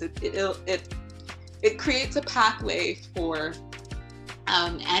produces. It creates a pathway for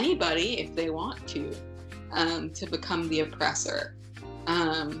anybody, if they want to become the oppressor.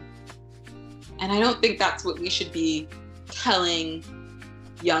 And I don't think that's what we should be telling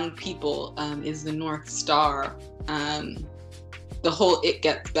young people is the North Star. The whole It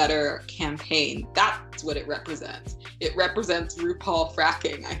Gets Better campaign, that's what it represents. It represents RuPaul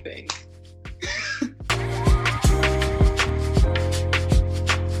fracking, I think.